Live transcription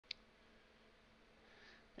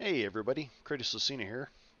Hey everybody, Kratos Lucina here,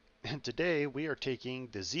 and today we are taking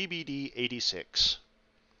the ZBD-86.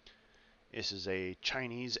 This is a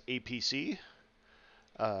Chinese APC.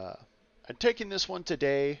 Uh, I'm taking this one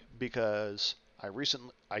today because I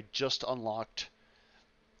just unlocked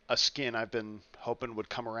a skin I've been hoping would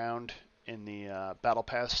come around in the Battle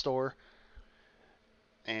Pass store,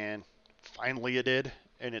 and finally it did,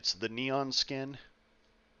 and it's the neon skin.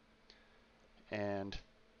 And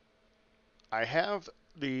I have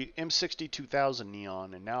the M60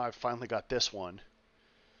 neon, and now I've finally got this one.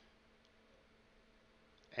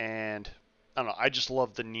 And I don't know, I just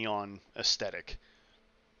love the neon aesthetic.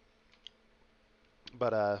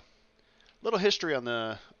 But little history on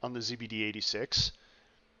the ZBD-86.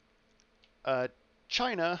 Uh,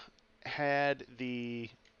 China had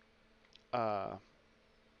uh,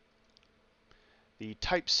 the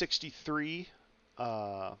Type 63.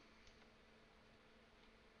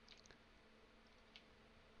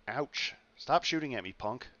 Ouch! Stop shooting at me,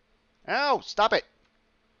 punk! Ow! Stop it!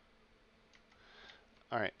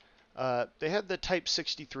 All right. They had the Type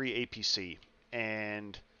 63 APC,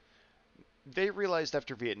 and they realized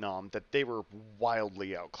after Vietnam that they were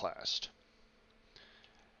wildly outclassed.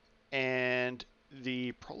 And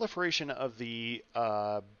the proliferation of the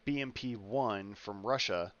BMP-1 from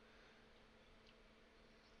Russia,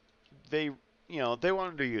 they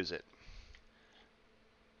wanted to use it.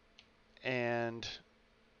 And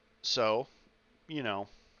so, you know,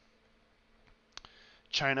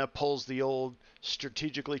 China pulls the old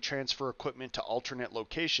strategically transfer equipment to alternate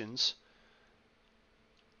locations,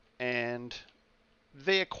 and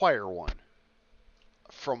they acquire one.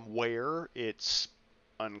 From where, it's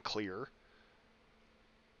unclear.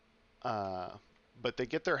 But they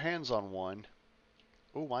get their hands on one.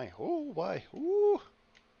 Oh my, oh my, ooh.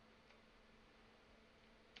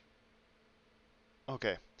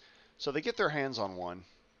 Okay, so they get their hands on one.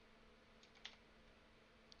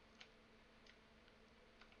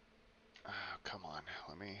 Oh, come on,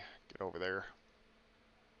 let me get over there.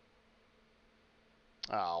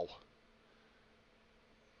 Ow.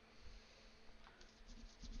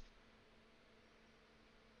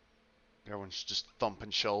 Everyone's just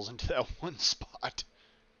thumping shells into that one spot.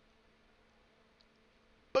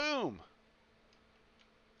 Boom!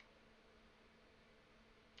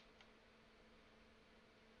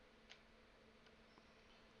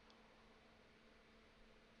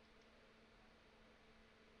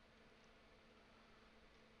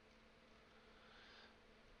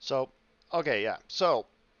 So, okay, yeah. So,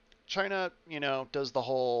 China, does the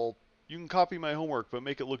whole you can copy my homework but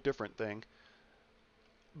make it look different thing.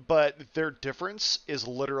 But their difference is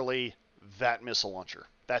literally that missile launcher.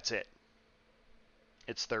 That's it.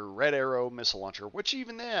 It's their Red Arrow missile launcher, which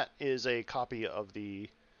even that is a copy of the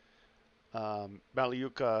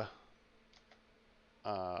Malyuka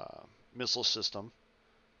missile system.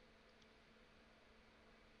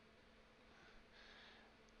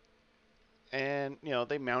 And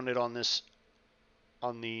they mounted on this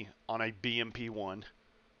on a BMP-1,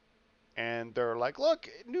 and they're like, "Look,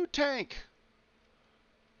 new tank."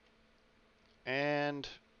 And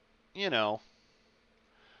you know,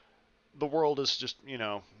 the world is just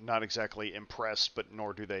not exactly impressed, but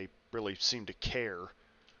nor do they really seem to care.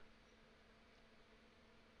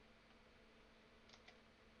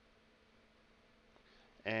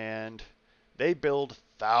 And they build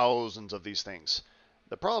thousands of these things.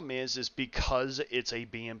 The problem is because it's a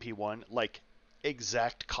BMP-1, like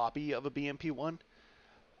exact copy of a BMP-1,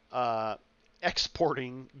 uh,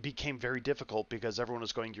 exporting became very difficult because everyone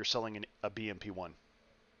was going, "You're selling a BMP-1,"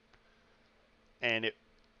 and it,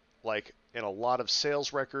 like, in a lot of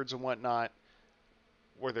sales records and whatnot,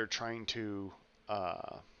 where they're trying to,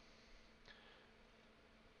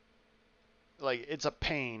 like, it's a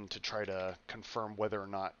pain to try to confirm whether or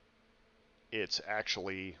not it's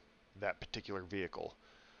actually that particular vehicle,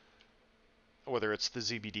 whether it's the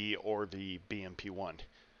ZBD or the BMP-1.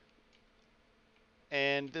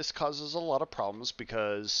 And this causes a lot of problems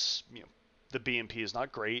because the BMP is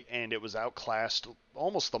not great, and it was outclassed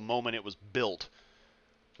almost the moment it was built.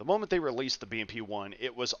 The moment they released the BMP-1,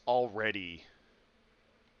 it was already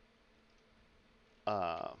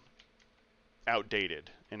uh, outdated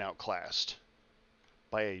and outclassed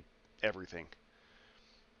by everything.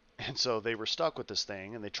 And so they were stuck with this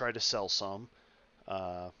thing, and they tried to sell some.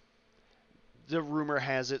 Uh, the rumor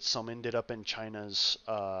has it some ended up in China's,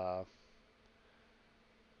 or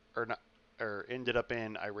not, or ended up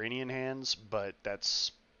in Iranian hands, but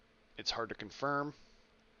it's hard to confirm.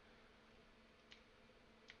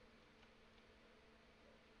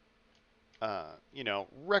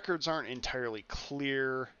 Records aren't entirely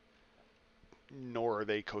clear nor are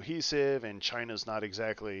they cohesive, and China's not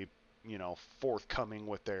exactly, forthcoming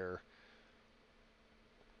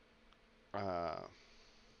uh,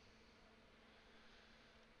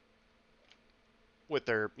 with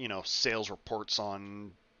their, sales reports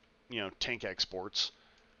on, tank exports.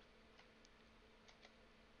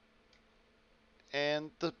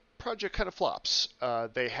 And the project kind of flops.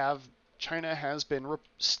 China has been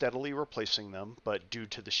steadily replacing them, but due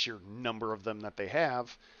to the sheer number of them that they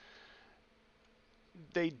have,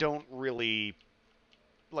 they don't really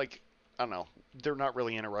like. I don't know. They're not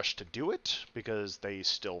really in a rush to do it because they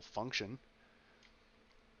still function,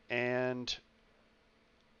 and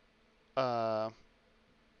uh,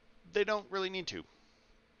 they don't really need to.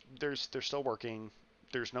 They're still working.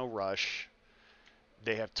 There's no rush.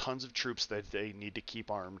 They have tons of troops that they need to keep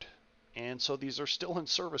armed, and so these are still in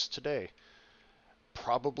service today.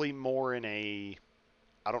 Probably more in a,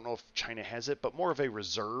 I don't know if China has it, but more of a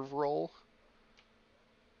reserve role.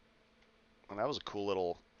 And that was a cool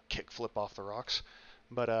little kickflip off the rocks.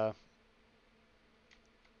 But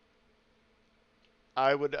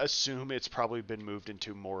I would assume it's probably been moved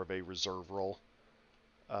into more of a reserve role.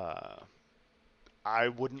 Uh, I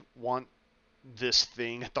wouldn't want this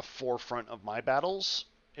thing at the forefront of my battles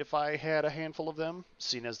if I had a handful of them,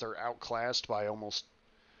 seeing as they're outclassed by almost,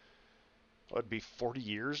 what would be 40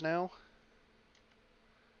 years now?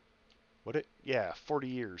 Would it? Yeah, 40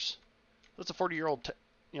 years. That's a 40-year-old,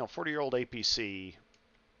 40-year-old APC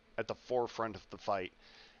at the forefront of the fight.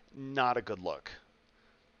 Not a good look.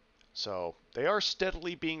 So they are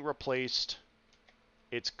steadily being replaced.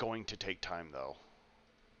 It's going to take time, though.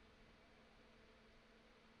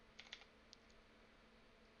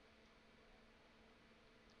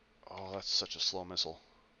 Oh, that's such a slow missile.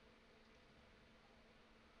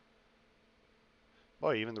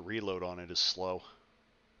 Boy, even the reload on it is slow.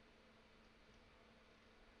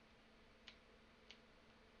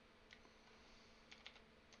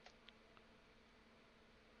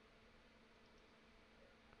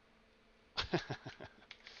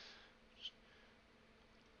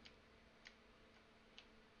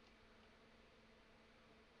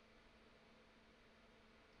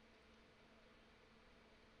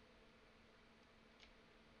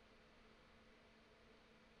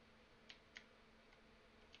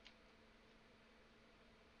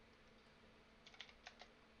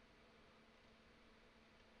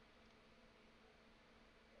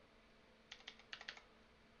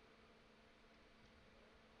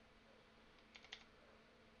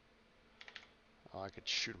 Oh, I could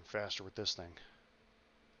shoot him faster with this thing.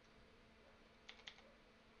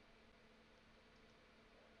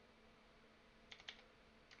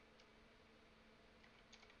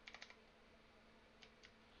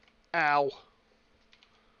 Ow!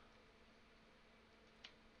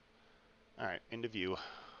 Alright, into view.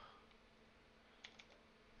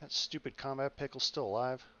 That stupid combat pickle's still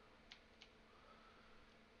alive.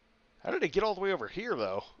 How did it get all the way over here,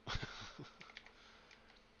 though?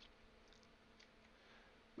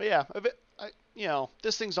 But yeah,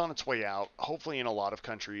 this thing's on its way out. Hopefully in a lot of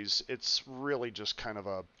countries. It's really just kind of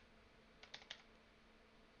a...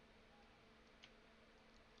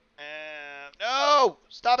 No!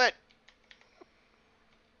 Stop it!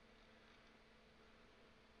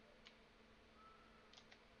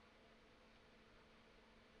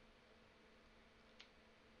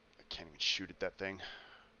 I can't even shoot at that thing.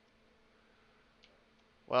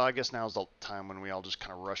 Well, I guess now's the time when we all just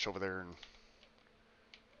kind of rush over there and...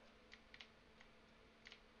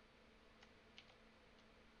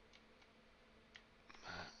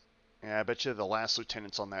 Yeah, I bet you the last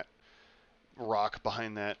lieutenant's on that rock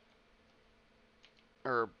behind that...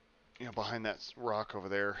 Or, behind that rock over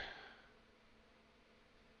there.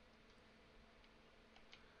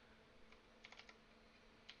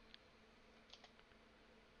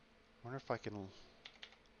 I wonder if I can...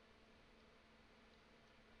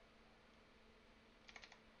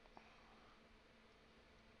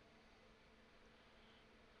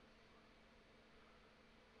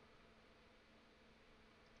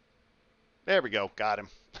 There we go, got him.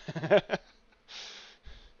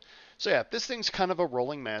 So yeah, this thing's kind of a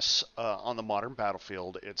rolling mess on the modern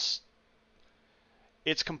battlefield. It's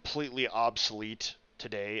completely obsolete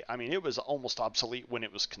today. I mean, it was almost obsolete when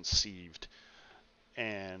it was conceived.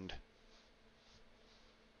 And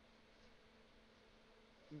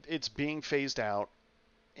it's being phased out.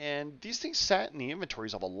 And these things sat in the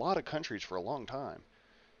inventories of a lot of countries for a long time.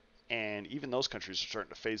 And even those countries are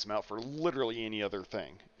starting to phase them out for literally any other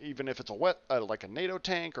thing. Even if it's like a NATO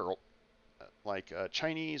tank or like a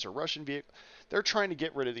Chinese or Russian vehicle, they're trying to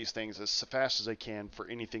get rid of these things as fast as they can for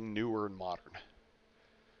anything newer and modern.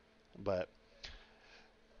 But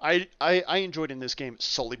I enjoyed in this game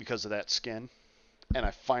solely because of that skin, and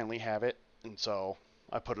I finally have it, and so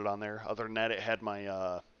I put it on there. Other than that, it had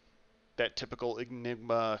my that typical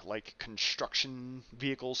Enigma like construction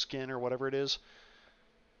vehicle skin or whatever it is.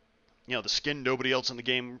 You know, the skin nobody else in the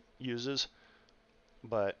game uses.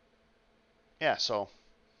 But yeah, so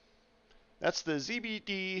that's the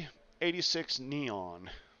ZBD-86 Neon.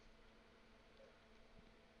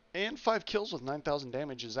 And 5 kills with 9,000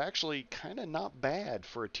 damage is actually kind of not bad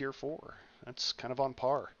for a tier 4. That's kind of on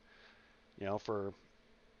par, you know, for,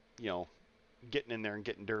 you know, getting in there and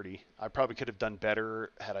getting dirty. I probably could have done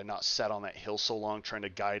better had I not sat on that hill so long trying to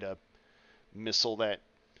guide a missile that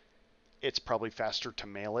it's probably faster to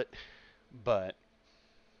mail it. But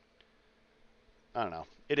I don't know.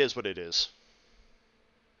 It is what it is.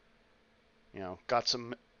 You know, got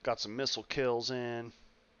some missile kills in,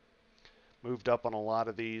 moved up on a lot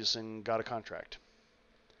of these, and got a contract.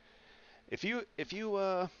 If you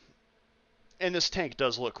and this tank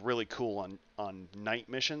does look really cool on night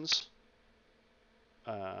missions,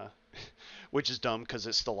 uh, which is dumb because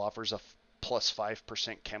it still offers a plus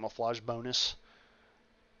 5% camouflage bonus.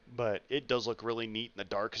 But it does look really neat in the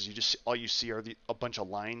dark because all you see are a bunch of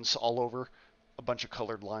lines all over, a bunch of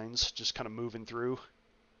colored lines just kind of moving through.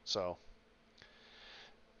 So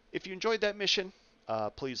if you enjoyed that mission,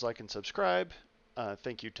 please like and subscribe.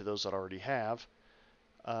 Thank you to those that already have.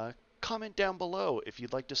 Comment down below if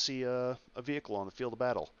you'd like to see a vehicle on the field of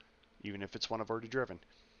battle, even if it's one I've already driven.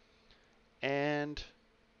 And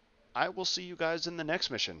I will see you guys in the next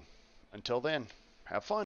mission. Until then, have fun.